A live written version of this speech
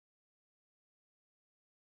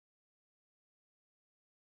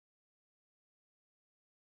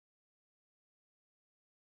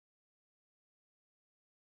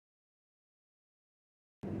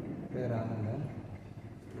பேர் ஆனந்தன்.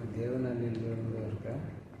 நான் தேவநல்லியிலிருந்து இருக்கேன்.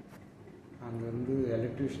 அங்கேருந்து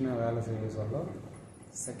எலக்ட்ரிஷியனாக வேலை செய்ய சொல்ல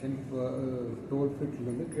செகண்ட் டோல்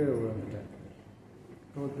ஃபீட்லேருந்து கீழே விழுந்துட்டேன்.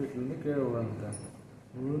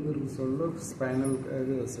 விழுந்துருக்கு சொல்ல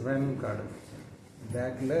ஸ்பைனல் கார்டு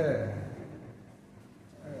பேக்கில்,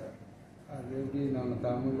 அது எப்படி நாங்கள்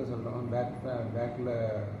தமிழில் சொல்கிறோம், பேக்கில்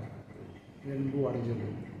எலும்பு உடஞ்சது.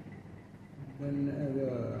 தென் இது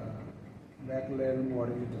பேக்கில் எலும்பு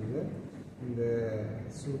உடஞ்சிட்டு இந்த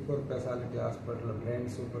சூப்பர் ஸ்பெஷாலிட்டி ஹாஸ்பிட்டலில், பிரெயின்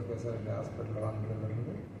சூப்பர் ஸ்பெஷாலிட்டி ஹாஸ்பிட்டலில்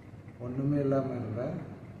வந்ததுலேருந்து ஒன்றுமே இல்லாமல் இருந்தேன்.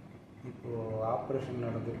 இப்போது ஆப்ரேஷன்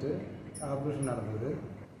நடந்தது.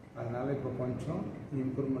 அதனால் இப்போ கொஞ்சம்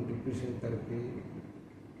இம்ப்ரூவ்மெண்ட், ஃபிசியோதெரப்பி,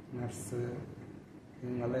 நர்ஸு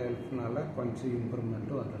இவங்கெல்லாம் ஹெல்ப்னால கொஞ்சம்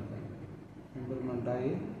இம்ப்ரூவ்மெண்ட்டு வந்திருக்கேன். இம்ப்ரூவ்மெண்ட்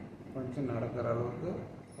ஆகி கொஞ்சம் நடக்கிற அளவுக்கு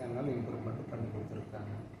என்னால் இம்ப்ரூவ்மெண்ட் பண்ணி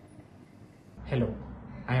கொடுத்துருக்காங்க. Hello,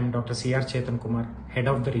 I am Dr. C.R. Chetan Kumar, Head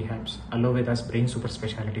of the Rehabs, Alloveda's Brain Super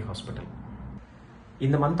Speciality Hospital. In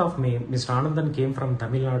the month of May, Mr. Anandan came from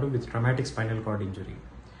Tamil Nadu with traumatic spinal cord injury.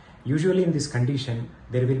 Usually in this condition,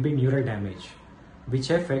 there will be neural damage, which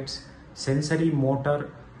affects sensory, motor,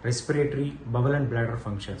 respiratory, bowel and bladder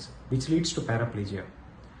functions, which leads to paraplegia.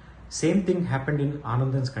 Same thing happened in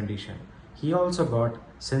Anandan's condition. He also got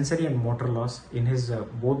sensory and motor loss in his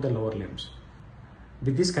both the lower limbs.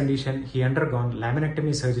 With this condition, he undergone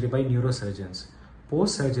laminectomy surgery by neurosurgeons.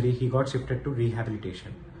 Post-surgery, he got shifted to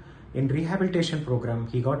rehabilitation. In rehabilitation program,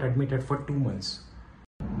 he got admitted for 2 months.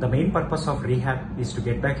 The main purpose of rehab is to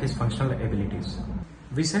get back his functional abilities.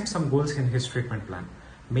 We set some goals in his treatment plan.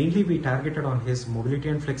 Mainly, we targeted on his mobility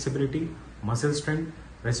and flexibility, muscle strength,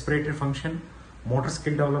 respiratory function, motor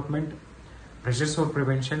skill development, pressure sore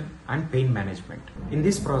prevention, and pain management. In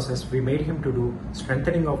this process, we made him to do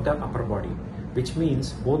strengthening of the upper body, which means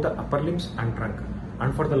both the upper limbs and trunk.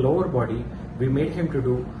 And for the lower body, we made him to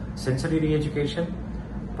do sensory re-education,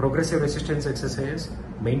 progressive resistance exercises,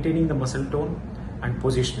 maintaining the muscle tone, and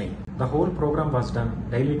positioning. The whole program was done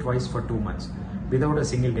daily twice for 2 months without a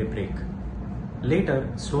single day break. Later,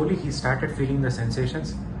 slowly he started feeling the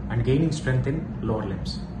sensations and gaining strength in lower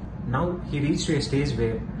limbs. Now he reached to a stage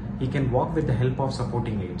where he can walk with the help of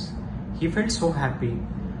supporting aids. He felt so happy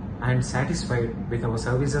and satisfied with our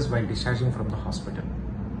services while discharging from the hospital.